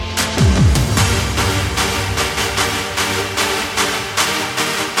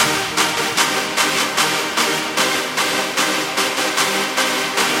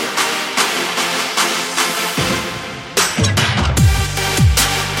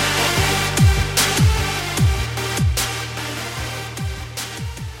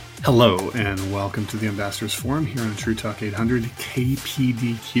Hello and welcome to the Ambassadors Forum here on True Talk 800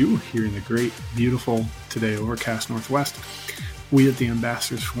 KPDQ here in the great, beautiful, today overcast Northwest. We at the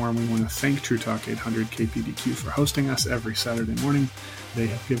Ambassadors Forum, we want to thank True Talk 800 KPDQ for hosting us every Saturday morning. They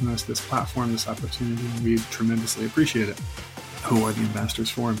have given us this platform, this opportunity, and we tremendously appreciate it. Who are the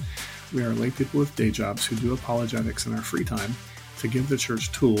Ambassadors Forum? We are lay people with day jobs who do apologetics in our free time to give the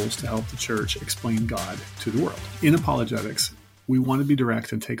church tools to help the church explain God to the world. In apologetics, we want to be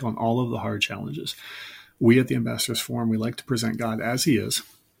direct and take on all of the hard challenges. We at the Ambassadors Forum, we like to present God as he is,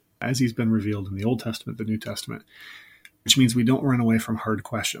 as he's been revealed in the Old Testament, the New Testament, which means we don't run away from hard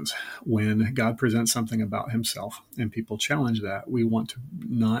questions. When God presents something about himself and people challenge that, we want to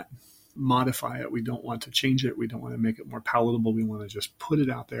not modify it. We don't want to change it. We don't want to make it more palatable. We want to just put it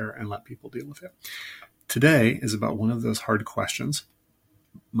out there and let people deal with it. Today is about one of those hard questions.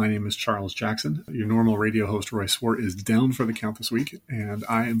 My name is Charles Jackson. Your normal radio host, Roy Swart, is down for the count this week, and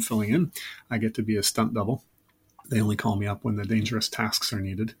I am filling in. I get to be a stunt double. They only call me up when the dangerous tasks are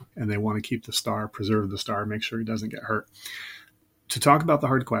needed, and they want to keep the star, preserve the star, make sure he doesn't get hurt. To talk about the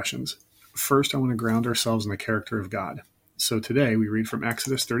hard questions, first I want to ground ourselves in the character of God. So today we read from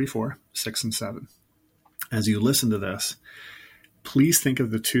Exodus 34, 6 and 7. As you listen to this, please think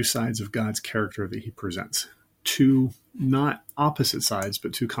of the two sides of God's character that he presents. Two, not opposite sides,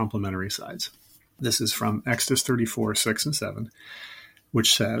 but two complementary sides. This is from Exodus 34, 6 and 7,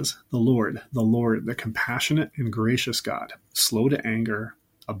 which says, the Lord, the compassionate and gracious God, slow to anger,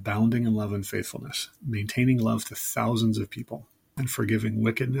 abounding in love and faithfulness, maintaining love to thousands of people, and forgiving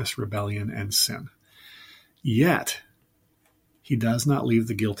wickedness, rebellion, and sin. Yet, he does not leave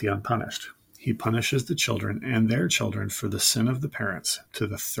the guilty unpunished. He punishes the children and their children for the sin of the parents to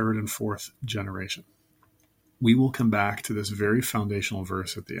the third and fourth generation. We will come back to this very foundational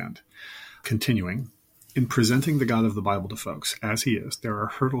verse at the end. Continuing, in presenting the God of the Bible to folks as he is, there are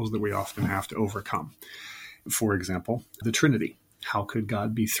hurdles that we often have to overcome. For example, the Trinity. How could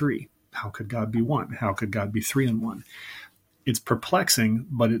God be three? How could God be one? How could God be three in one? It's perplexing,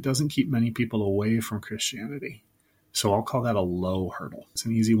 but it doesn't keep many people away from Christianity. So I'll call that a low hurdle. It's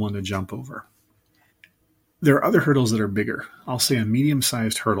an easy one to jump over. There are other hurdles that are bigger. I'll say a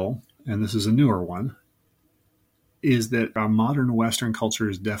medium-sized hurdle, and this is a newer one, is that our modern Western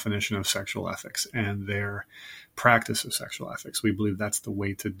culture's definition of sexual ethics and their practice of sexual ethics. We believe that's the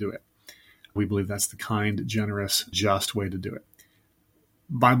way to do it. We believe that's the kind, generous, just way to do it.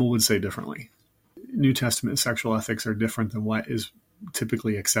 Bible would say differently. New Testament sexual ethics are different than what is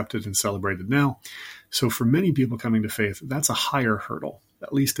typically accepted and celebrated now. So for many people coming to faith, that's a higher hurdle,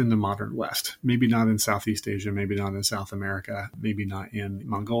 at least in the modern West. Maybe not in Southeast Asia, maybe not in South America, maybe not in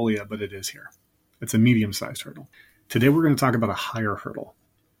Mongolia, but it is here. It's a medium-sized hurdle. Today we're going to talk about a higher hurdle.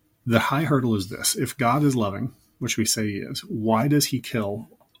 The high hurdle is this. If God is loving, which we say he is, why does he kill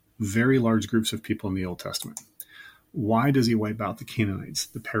very large groups of people in the Old Testament? Why does he wipe out the Canaanites,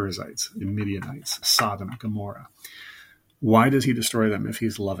 the Perizzites, the Midianites, Sodom, Gomorrah? Why does he destroy them if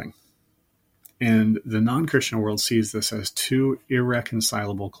he's loving? And the non-Christian world sees this as two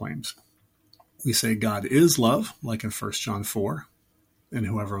irreconcilable claims. We say God is love, like in 1 John 4, and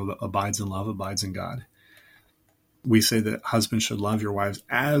whoever abides in love abides in God. We say that husbands should love your wives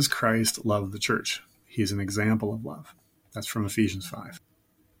as Christ loved the church. He's an example of love. That's from Ephesians 5.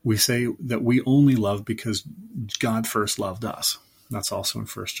 We say that we only love because God first loved us. That's also in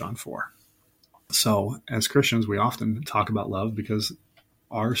 1 John 4. So as Christians, we often talk about love because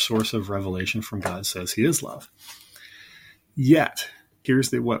our source of revelation from God says he is love. Yet,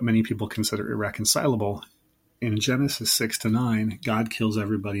 here's what many people consider irreconcilable. In Genesis 6-9, God kills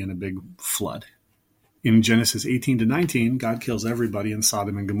everybody in a big flood. In Genesis 18-19, God kills everybody in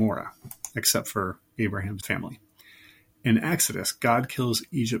Sodom and Gomorrah, except for Abraham's family. In Exodus, God kills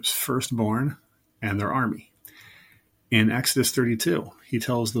Egypt's firstborn and their army. In Exodus 32, he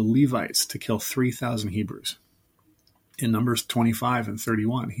tells the Levites to kill 3,000 Hebrews. In Numbers 25 and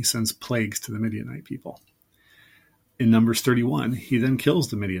 31, he sends plagues to the Midianite people. In Numbers 31, he then kills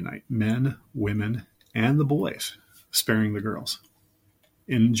the Midianite men, women, and the boys, sparing the girls.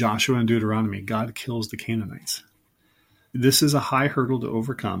 In Joshua and Deuteronomy, God kills the Canaanites. This is a high hurdle to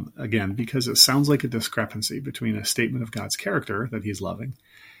overcome, again, because it sounds like a discrepancy between a statement of God's character, that he's loving,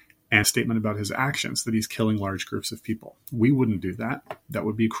 and a statement about his actions, that he's killing large groups of people. We wouldn't do that. That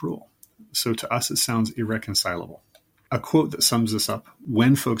would be cruel. So to us, it sounds irreconcilable. A quote that sums this up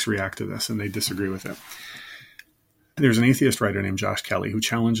when folks react to this and they disagree with it. There's an atheist writer named Josh Kelly who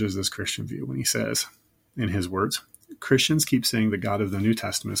challenges this Christian view when he says, in his words, Christians keep saying the God of the New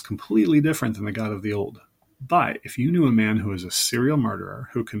Testament is completely different than the God of the Old. But if you knew a man who was a serial murderer,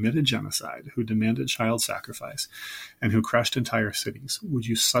 who committed genocide, who demanded child sacrifice, and who crushed entire cities, would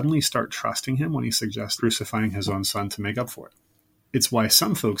you suddenly start trusting him when he suggests crucifying his own son to make up for it? It's why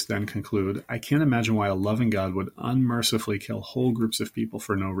some folks then conclude, I can't imagine why a loving God would unmercifully kill whole groups of people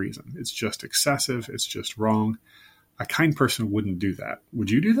for no reason. It's just excessive. It's just wrong. A kind person wouldn't do that. Would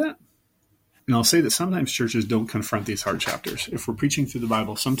you do that? And I'll say that sometimes churches don't confront these hard chapters. If we're preaching through the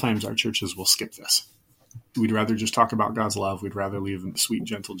Bible, sometimes our churches will skip this. We'd rather just talk about God's love. We'd rather leave the sweet,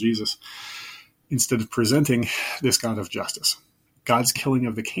 gentle Jesus instead of presenting this God of justice. God's killing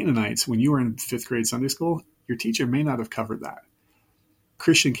of the Canaanites, when you were in 5th grade Sunday school, your teacher may not have covered that.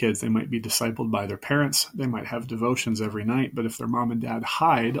 Christian kids, they might be discipled by their parents. They might have devotions every night. But if their mom and dad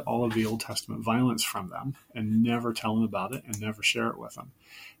hide all of the Old Testament violence from them and never tell them about it and never share it with them,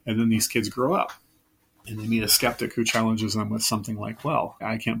 and then these kids grow up and they meet a skeptic who challenges them with something like, well,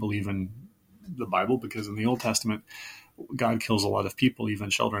 I can't believe in the Bible because in the Old Testament, God kills a lot of people, even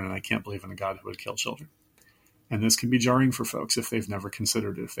children, and I can't believe in a God who would kill children. And this can be jarring for folks if they've never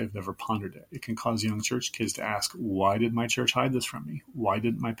considered it, if they've never pondered it. It can cause young church kids to ask, why did my church hide this from me? Why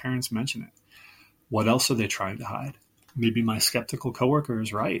didn't my parents mention it? What else are they trying to hide? Maybe my skeptical coworker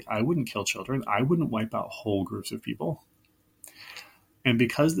is right. I wouldn't kill children. I wouldn't wipe out whole groups of people. And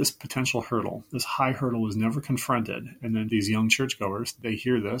because this potential hurdle, this high hurdle was never confronted, and then these young churchgoers, they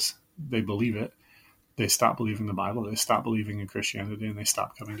hear this, they believe it, they stop believing the Bible, they stop believing in Christianity, and they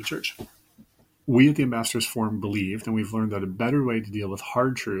stop coming to church. We at the Ambassadors Forum believed, and we've learned that a better way to deal with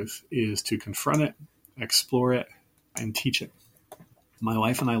hard truth is to confront it, explore it, and teach it. My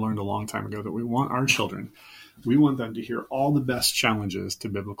wife and I learned a long time ago that we want our children, we want them to hear all the best challenges to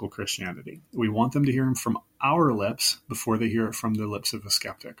biblical Christianity. We want them to hear them from our lips before they hear it from the lips of a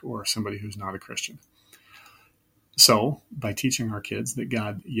skeptic or somebody who's not a Christian. So, by teaching our kids that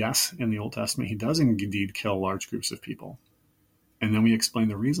God, yes, in the Old Testament, he does indeed kill large groups of people, and then we explain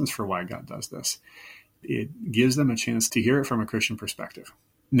the reasons for why God does this, it gives them a chance to hear it from a Christian perspective.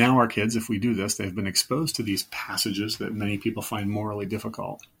 Now our kids, if we do this, they've been exposed to these passages that many people find morally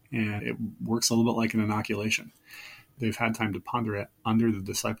difficult, and it works a little bit like an inoculation. They've had time to ponder it under the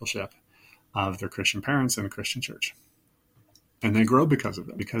discipleship of their Christian parents and a Christian church. And they grow because of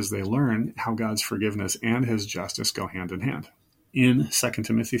it, because they learn how God's forgiveness and his justice go hand in hand. In 2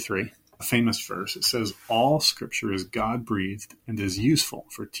 Timothy 3, a famous verse, it says, all scripture is God-breathed and is useful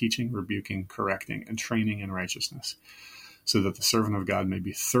for teaching, rebuking, correcting, and training in righteousness, so that the servant of God may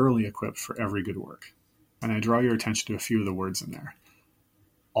be thoroughly equipped for every good work. And I draw your attention to a few of the words in there.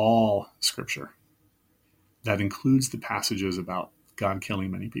 All scripture. That includes the passages about God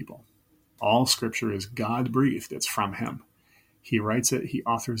killing many people. All scripture is God-breathed. It's from him. He writes it, he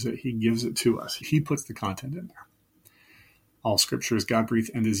authors it, he gives it to us. He puts the content in there. All scripture is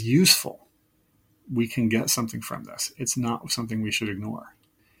God-breathed and is useful. We can get something from this. It's not something we should ignore.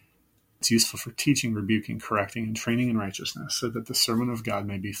 It's useful for teaching, rebuking, correcting, and training in righteousness, so that the servant of God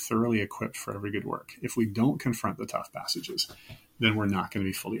may be thoroughly equipped for every good work. If we don't confront the tough passages, then we're not going to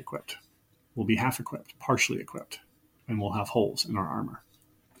be fully equipped. We'll be half equipped, partially equipped, and we'll have holes in our armor.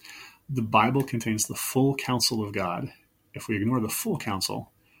 The Bible contains the full counsel of God. If we ignore the full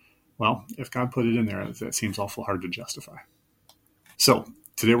counsel, well, if God put it in there, that seems awful hard to justify. So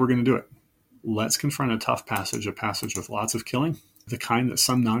today we're going to do it. Let's confront a tough passage, a passage with lots of killing, the kind that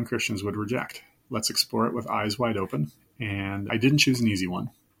some non-Christians would reject. Let's explore it with eyes wide open. And I didn't choose an easy one.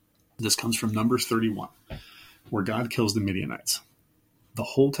 This comes from Numbers 31, where God kills the Midianites. The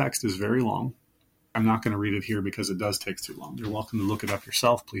whole text is very long. I'm not going to read it here because it does take too long. You're welcome to look it up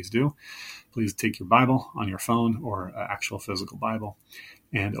yourself. Please do. Please take your Bible on your phone or an actual physical Bible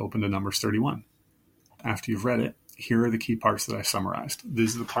and open to Numbers 31. After you've read it, here are the key parts that I summarized.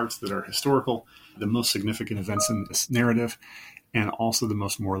 These are the parts that are historical, the most significant events in this narrative, and also the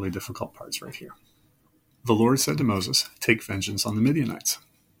most morally difficult parts right here. The Lord said to Moses, take vengeance on the Midianites.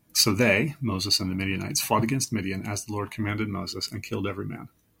 So they, Moses and the Midianites, fought against Midian as the Lord commanded Moses and killed every man.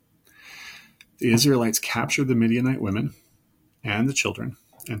 The Israelites captured the Midianite women and the children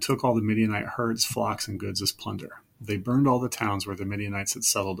and took all the Midianite herds, flocks, and goods as plunder. They burned all the towns where the Midianites had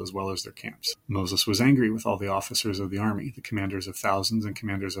settled as well as their camps. Moses was angry with all the officers of the army, the commanders of thousands and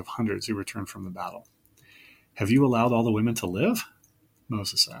commanders of hundreds who returned from the battle. Have you allowed all the women to live?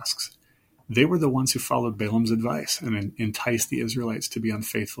 Moses asks. They were the ones who followed Balaam's advice and enticed the Israelites to be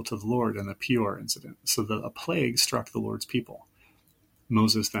unfaithful to the Lord in the Peor incident, so that a plague struck the Lord's people.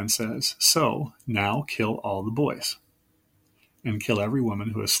 Moses then says, so now kill all the boys and kill every woman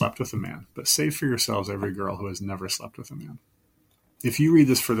who has slept with a man, but save for yourselves every girl who has never slept with a man. If you read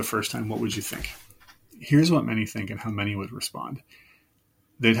this for the first time, what would you think? Here's what many think and how many would respond.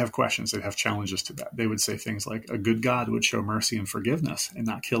 they'd have questions. They'd have challenges to that. They would say things like, a good God would show mercy and forgiveness and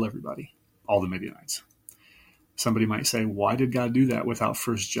not kill everybody, all the Midianites. Somebody might say, why did God do that without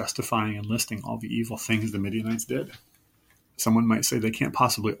first justifying and listing all the evil things the Midianites did? Someone might say they can't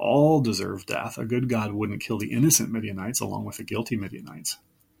possibly all deserve death. A good God wouldn't kill the innocent Midianites along with the guilty Midianites.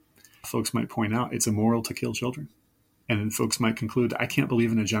 Folks might point out it's immoral to kill children. And then folks might conclude, I can't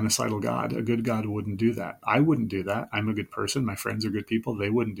believe in a genocidal God. A good God wouldn't do that. I wouldn't do that. I'm a good person. My friends are good people. They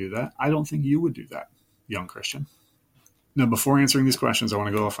wouldn't do that. I don't think you would do that, young Christian. Now, before answering these questions, I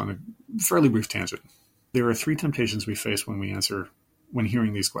want to go off on a fairly brief tangent. There are 3 temptations we face when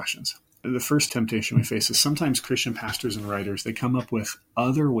hearing these questions. The first temptation we face is sometimes Christian pastors and writers, they come up with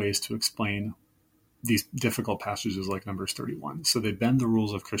other ways to explain these difficult passages like Numbers 31. So they bend the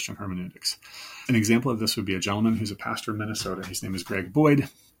rules of Christian hermeneutics. An example of this would be a gentleman who's a pastor in Minnesota. His name is Greg Boyd.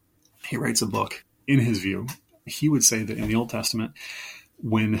 He writes a book. In his view, he would say that in the Old Testament,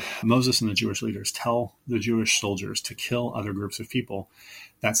 when Moses and the Jewish leaders tell the Jewish soldiers to kill other groups of people,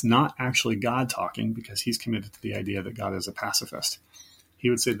 that's not actually God talking, because he's committed to the idea that God is a pacifist. He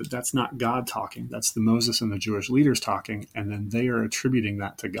would say that that's not God talking. That's the Moses and the Jewish leaders talking, and then they are attributing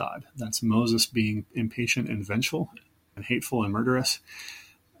that to God. That's Moses being impatient and vengeful and hateful and murderous,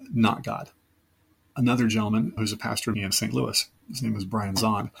 not God. Another gentleman who's a pastor in St. Louis, his name is Brian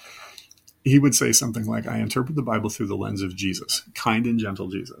Zahn, he would say something like, I interpret the Bible through the lens of Jesus, kind and gentle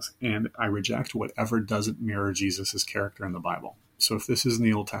Jesus, and I reject whatever doesn't mirror Jesus' character in the Bible. So if this is in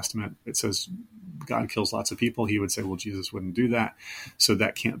the Old Testament, it says God kills lots of people, he would say, well, Jesus wouldn't do that. So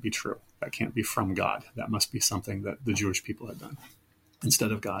that can't be true. That can't be from God. That must be something that the Jewish people had done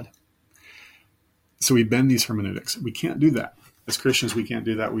instead of God. So we bend these hermeneutics. We can't do that. As Christians, we can't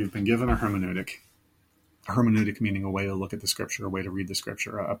do that. We've been given a hermeneutic. A hermeneutic meaning a way to look at the scripture, a way to read the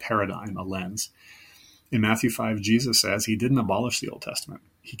scripture, a paradigm, a lens. In Matthew 5, Jesus says he didn't abolish the Old Testament.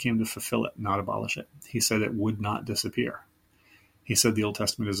 He came to fulfill it, not abolish it. He said it would not disappear. He said the Old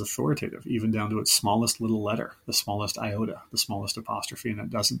Testament is authoritative, even down to its smallest little letter, the smallest iota, the smallest apostrophe, and it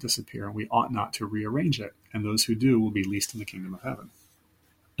doesn't disappear, and we ought not to rearrange it, and those who do will be least in the kingdom of heaven.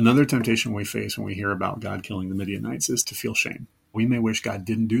 Another temptation we face when we hear about God killing the Midianites is to feel shame. We may wish God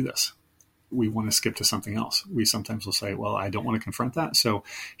didn't do this. We want to skip to something else. We sometimes will say, well, I don't want to confront that, so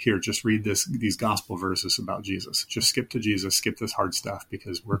here, just read these gospel verses about Jesus. Just skip to Jesus, skip this hard stuff,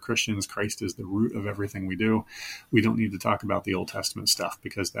 because we're Christians. Christ is the root of everything we do. We don't need to talk about the Old Testament stuff,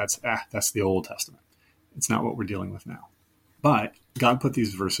 because that's the Old Testament. It's not what we're dealing with now. But God put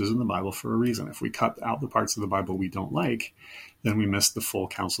these verses in the Bible for a reason. If we cut out the parts of the Bible we don't like, then we miss the full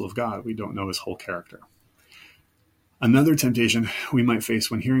counsel of God. We don't know his whole character. Another temptation we might face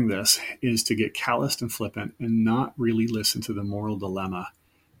when hearing this is to get calloused and flippant and not really listen to the moral dilemma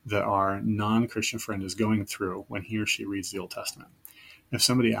that our non-Christian friend is going through when he or she reads the Old Testament. If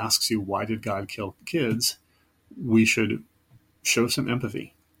somebody asks you, why did God kill kids? We should show some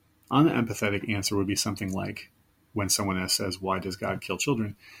empathy. An empathetic answer would be something like, when someone else says, why does God kill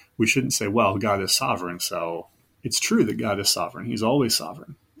children? We shouldn't say, well, God is sovereign, so it's true that God is sovereign. He's always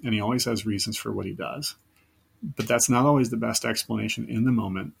sovereign, and he always has reasons for what he does. But that's not always the best explanation in the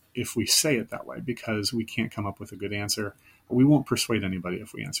moment if we say it that way, because we can't come up with a good answer. We won't persuade anybody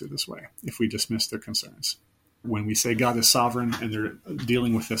if we answer this way, if we dismiss their concerns. When we say God is sovereign and they're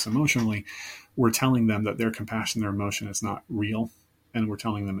dealing with this emotionally, we're telling them that their compassion, their emotion is not real, and we're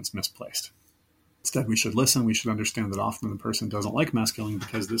telling them it's misplaced. Instead, we should listen. We should understand that often the person doesn't like mass killing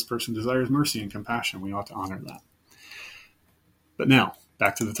because this person desires mercy and compassion. We ought to honor that. But now,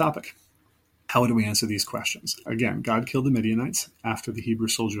 back to the topic. How do we answer these questions? Again, God killed the Midianites after the Hebrew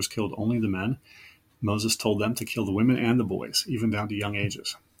soldiers killed only the men. Moses told them to kill the women and the boys, even down to young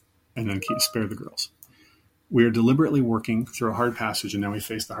ages, and then spare the girls. We are deliberately working through a hard passage, and now we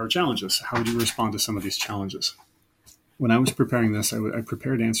face the hard challenges. How would you respond to some of these challenges? When I was preparing this, I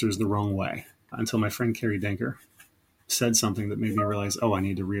prepared answers the wrong way until my friend Carrie Denker said something that made me realize, oh, I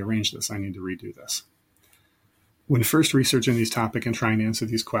need to rearrange this. I need to redo this. When first researching these topics and trying to answer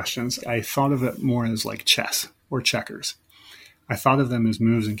these questions, I thought of it more as like chess or checkers. I thought of them as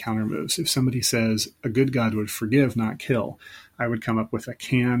moves and counter moves. If somebody says a good God would forgive, not kill, I would come up with a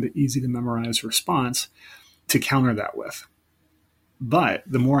canned, easy to memorize response to counter that with. But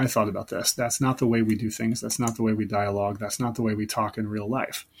the more I thought about this, that's not the way we do things. That's not the way we dialogue. That's not the way we talk in real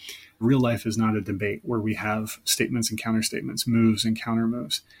life. Real life is not a debate where we have statements and counter statements, moves and counter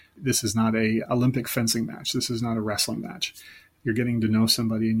moves. This is not an Olympic fencing match. This is not a wrestling match. You're getting to know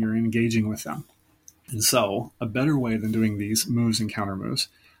somebody and you're engaging with them. And so a better way than doing these moves and counter moves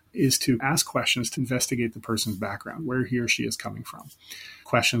is to ask questions to investigate the person's background, where he or she is coming from.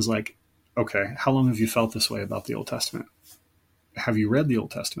 Questions like, okay, how long have you felt this way about the Old Testament? Have you read the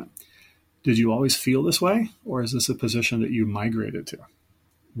Old Testament? Did you always feel this way, or is this a position that you migrated to?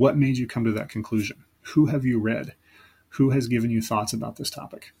 What made you come to that conclusion? Who have you read? Who has given you thoughts about this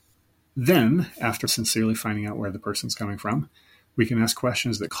topic? Then, after sincerely finding out where the person's coming from, we can ask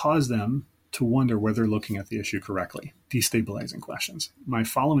questions that cause them to wonder whether they're looking at the issue correctly, destabilizing questions. My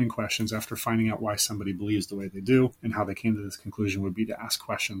following questions after finding out why somebody believes the way they do and how they came to this conclusion would be to ask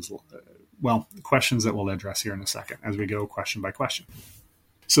questions, questions that we'll address here in a second as we go question by question.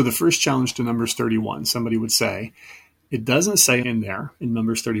 So the first challenge to Numbers 31, somebody would say, it doesn't say in there, in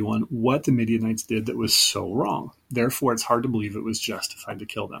Numbers 31, what the Midianites did that was so wrong. Therefore, it's hard to believe it was justified to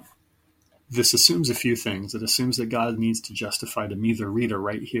kill them. This assumes a few things. It assumes that God needs to justify to me, the reader,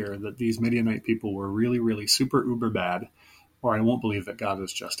 right here, that these Midianite people were really, really super uber bad, or I won't believe that God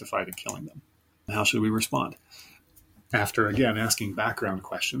is justified in killing them. How should we respond? After, again, asking background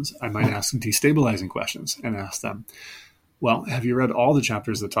questions, I might ask destabilizing questions and ask them, well, have you read all the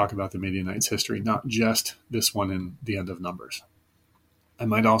chapters that talk about the Midianites' history, not just this one in the end of Numbers? I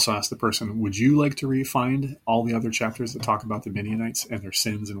might also ask the person, would you like to find all the other chapters that talk about the Midianites and their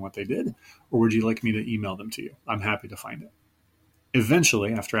sins and what they did? Or would you like me to email them to you? I'm happy to find it.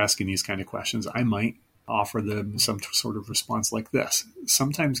 Eventually, after asking these kind of questions, I might offer them some sort of response like this.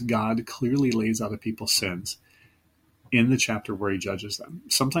 Sometimes God clearly lays out a people's sins in the chapter where he judges them.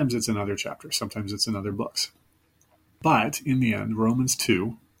 Sometimes it's in other chapters. Sometimes it's in other books. But in the end, Romans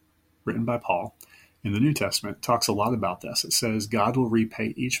 2, written by Paul, in the New Testament, talks a lot about this. It says God will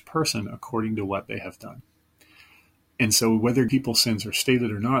repay each person according to what they have done. And so whether people's sins are stated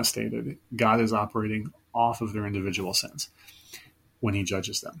or not stated, God is operating off of their individual sins when he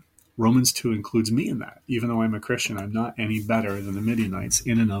judges them. Romans 2 includes me in that. Even though I'm a Christian, I'm not any better than the Midianites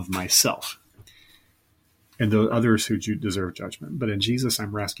in and of myself. And the others who deserve judgment. But in Jesus,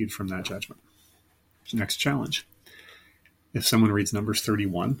 I'm rescued from that judgment. Next challenge. If someone reads Numbers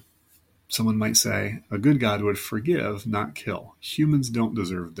 31, someone might say, a good God would forgive, not kill. Humans don't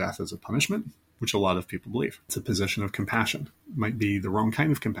deserve death as a punishment, which a lot of people believe. It's a position of compassion. It might be the wrong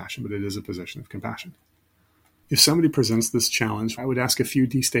kind of compassion, but it is a position of compassion. If somebody presents this challenge, I would ask a few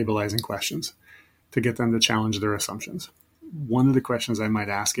destabilizing questions to get them to challenge their assumptions. One of the questions I might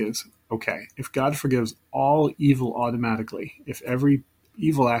ask is, okay, if God forgives all evil automatically, if every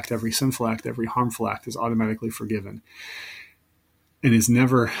evil act, every sinful act, every harmful act is automatically forgiven, and is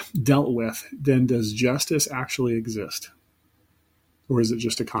never dealt with, then does justice actually exist? Or is it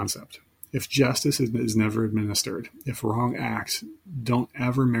just a concept? If justice is never administered, if wrong acts don't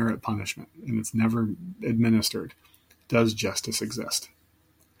ever merit punishment, and it's never administered, does justice exist?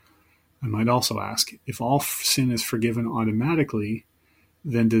 I might also ask, if all sin is forgiven automatically,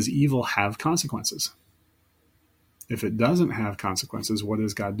 then does evil have consequences? If it doesn't have consequences, what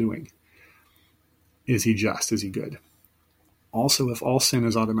is God doing? Is he just? Is he good? Also, if all sin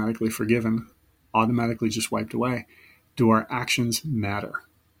is automatically forgiven, automatically just wiped away, do our actions matter?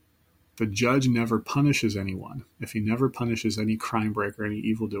 The judge never punishes anyone. If he never punishes any crime breaker, any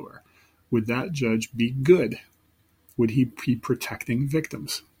evildoer, would that judge be good? Would he be protecting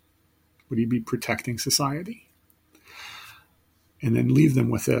victims? Would he be protecting society? And then leave them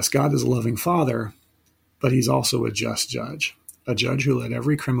with this. God is a loving father, but he's also a just judge. A judge who let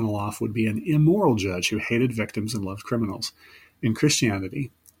every criminal off would be an immoral judge who hated victims and loved criminals. In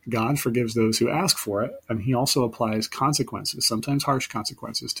Christianity, God forgives those who ask for it, and he also applies consequences, sometimes harsh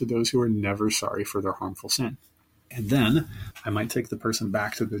consequences, to those who are never sorry for their harmful sin. And then I might take the person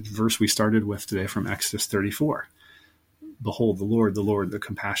back to the verse we started with today from Exodus 34. Behold, the Lord, the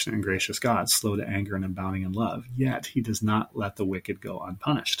compassionate and gracious God, slow to anger and abounding in love, yet he does not let the wicked go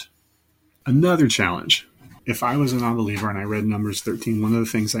unpunished. Another challenge. If I was a non-believer and I read Numbers 13, one of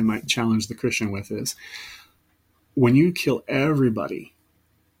the things I might challenge the Christian with is, when you kill everybody,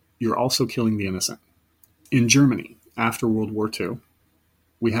 you're also killing the innocent. In Germany, after World War II,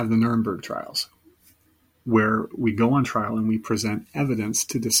 we have the Nuremberg trials, where we go on trial and we present evidence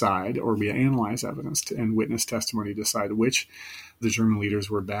to decide, or we analyze evidence and witness testimony to decide which the German leaders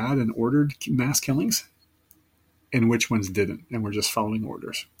were bad and ordered mass killings and which ones didn't, and we're just following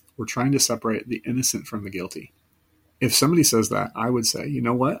orders. We're trying to separate the innocent from the guilty. If somebody says that, I would say, you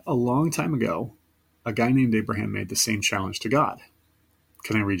know what? A long time ago, a guy named Abraham made the same challenge to God.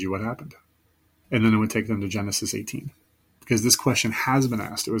 Can I read you what happened? And then I would take them to Genesis 18. Because this question has been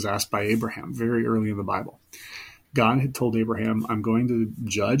asked. It was asked by Abraham very early in the Bible. God had told Abraham, I'm going to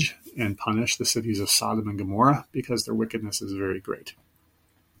judge and punish the cities of Sodom and Gomorrah because their wickedness is very great.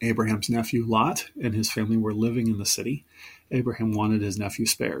 Abraham's nephew Lot and his family were living in the city. Abraham wanted his nephew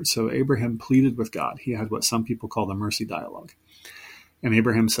spared. So Abraham pleaded with God. He had what some people call the mercy dialogue. And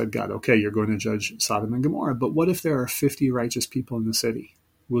Abraham said, God, okay, you're going to judge Sodom and Gomorrah, but what if there are 50 righteous people in the city?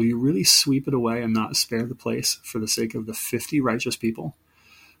 Will you really sweep it away and not spare the place for the sake of the 50 righteous people?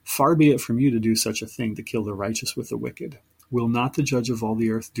 Far be it from you to do such a thing, to kill the righteous with the wicked. Will not the judge of all the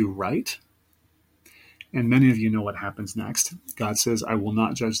earth do right? And many of you know what happens next. God says, I will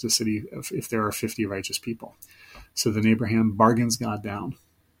not judge the city if there are 50 righteous people. So then Abraham bargains God down.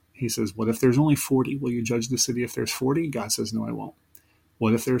 He says, what if there's only 40? Will you judge the city if there's 40? God says, no, I won't.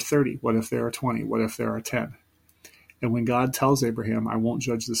 What if there are 30? What if there are 20? What if there are 10? And when God tells Abraham, I won't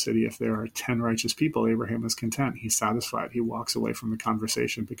judge the city if there are 10 righteous people, Abraham is content. He's satisfied. He walks away from the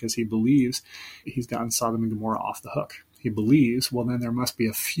conversation because he believes he's gotten Sodom and Gomorrah off the hook. He believes, well, then there must be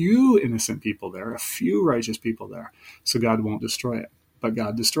a few innocent people there, a few righteous people there, so God won't destroy it. But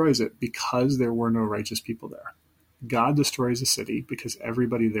God destroys it because there were no righteous people there. God destroys a city because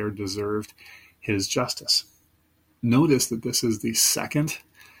everybody there deserved his justice. Notice that this is the second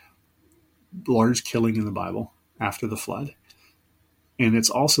large killing in the Bible after the flood. And it's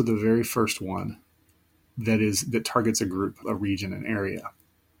also the very first one that targets a group, a region, an area.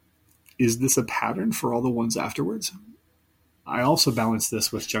 Is this a pattern for all the ones afterwards? I also balance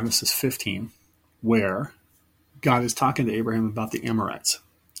this with Genesis 15, where God is talking to Abraham about the Amorites.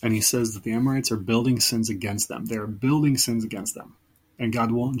 And he says that the Amorites are building sins against them. They're building sins against them. And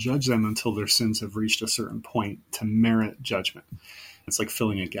God won't judge them until their sins have reached a certain point to merit judgment. It's like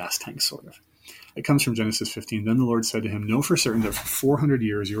filling a gas tank, sort of. It comes from Genesis 15. Then the Lord said to him, know for certain that for 400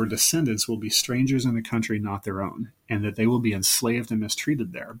 years your descendants will be strangers in a country not their own, and that they will be enslaved and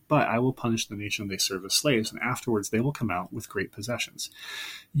mistreated there. But I will punish the nation they serve as slaves, and afterwards they will come out with great possessions.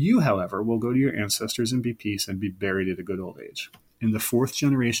 You, however, will go to your ancestors and be peace and be buried at a good old age. In the 4th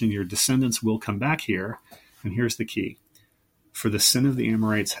generation, your descendants will come back here, and here's the key. For the sin of the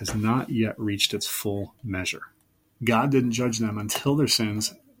Amorites has not yet reached its full measure. God didn't judge them until their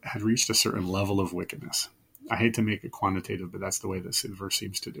sins had reached a certain level of wickedness. I hate to make it quantitative, but that's the way this verse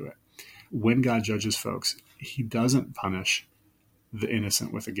seems to do it. When God judges folks, he doesn't punish the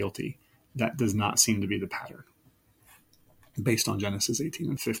innocent with the guilty. That does not seem to be the pattern, based on Genesis 18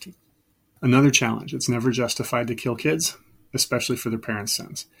 and 15. Another challenge, it's never justified to kill kids, especially for their parents'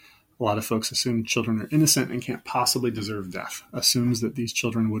 sins. A lot of folks assume children are innocent and can't possibly deserve death, assumes that these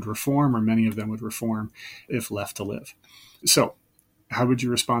children would reform, or many of them would reform, if left to live. So, how would you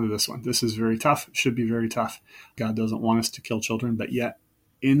respond to this one? This is very tough, should be very tough. God doesn't want us to kill children, but yet,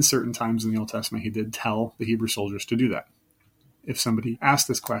 in certain times in the Old Testament, he did tell the Hebrew soldiers to do that. If somebody asks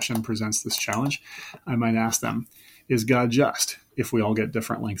this question, presents this challenge, I might ask them, is God just if we all get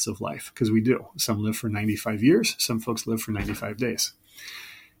different lengths of life? Because we do. Some live for 95 years, some folks live for 95 days.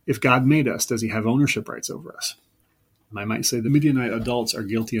 If God made us, does he have ownership rights over us? I might say the Midianite adults are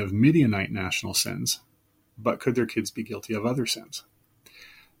guilty of Midianite national sins, but could their kids be guilty of other sins?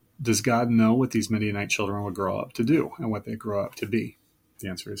 Does God know what these Midianite children will grow up to do and what they grow up to be? The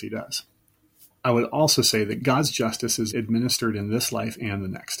answer is he does. I would also say that God's justice is administered in this life and the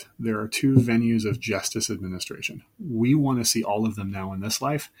next. There are 2 venues of justice administration. We want to see all of them now in this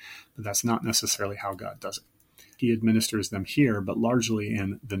life, but that's not necessarily how God does it. He administers them here, but largely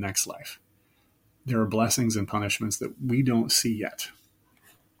in the next life. There are blessings and punishments that we don't see yet.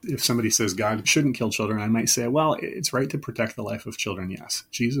 If somebody says God shouldn't kill children, I might say, well, it's right to protect the life of children, yes.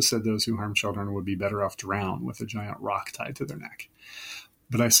 Jesus said those who harm children would be better off drowned with a giant rock tied to their neck.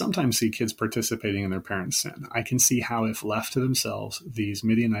 But I sometimes see kids participating in their parents' sin. I can see how, if left to themselves, these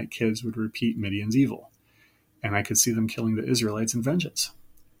Midianite kids would repeat Midian's evil. And I could see them killing the Israelites in vengeance.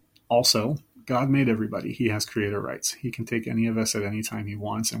 Also, God made everybody. He has creator rights. He can take any of us at any time he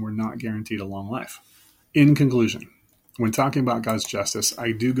wants, and we're not guaranteed a long life. In conclusion, when talking about God's justice,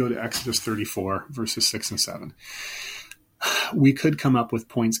 I do go to Exodus 34, verses 6 and 7. We could come up with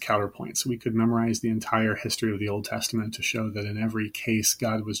points, counterpoints. We could memorize the entire history of the Old Testament to show that in every case,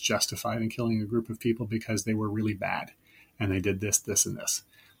 God was justified in killing a group of people because they were really bad, and they did this, this, and this.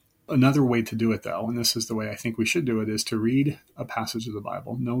 Another way to do it, though, and this is the way I think we should do it, is to read a passage of the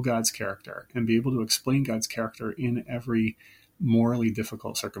Bible, know God's character, and be able to explain God's character in every morally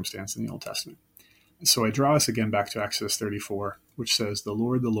difficult circumstance in the Old Testament. So I draw us again back to Exodus 34, which says, the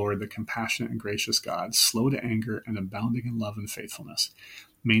Lord, the compassionate and gracious God, slow to anger and abounding in love and faithfulness,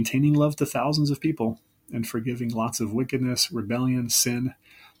 maintaining love to thousands of people and forgiving lots of wickedness, rebellion, sin.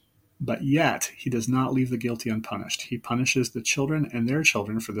 But yet he does not leave the guilty unpunished. He punishes the children and their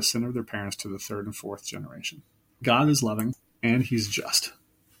children for the sin of their parents to the 3rd and 4th generation. God is loving and he's just.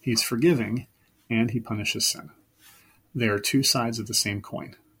 He's forgiving and he punishes sin. They are 2 sides of the same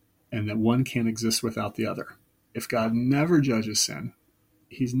coin, and that one can't exist without the other. If God never judges sin,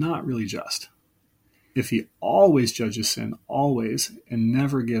 he's not really just. If he always judges sin, always, and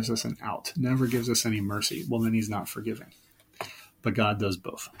never gives us an out, never gives us any mercy, well, then he's not forgiving. But God does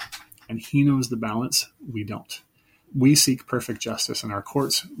both. And he knows the balance. We don't. We seek perfect justice in our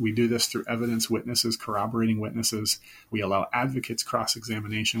courts. We do this through evidence, witnesses, corroborating witnesses. We allow advocates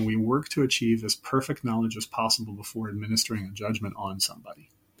cross-examination. We work to achieve as perfect knowledge as possible before administering a judgment on somebody.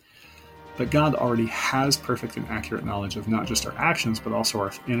 But God already has perfect and accurate knowledge of not just our actions, but also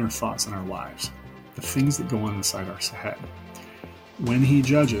our inner thoughts and our lives, the things that go on inside our head. When he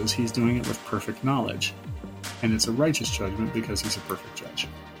judges, he's doing it with perfect knowledge, and it's a righteous judgment because he's a perfect judge.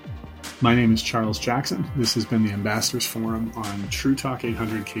 My name is Charles Jackson. This has been the Ambassadors Forum on True Talk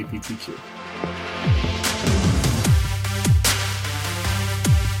 800 KPTQ.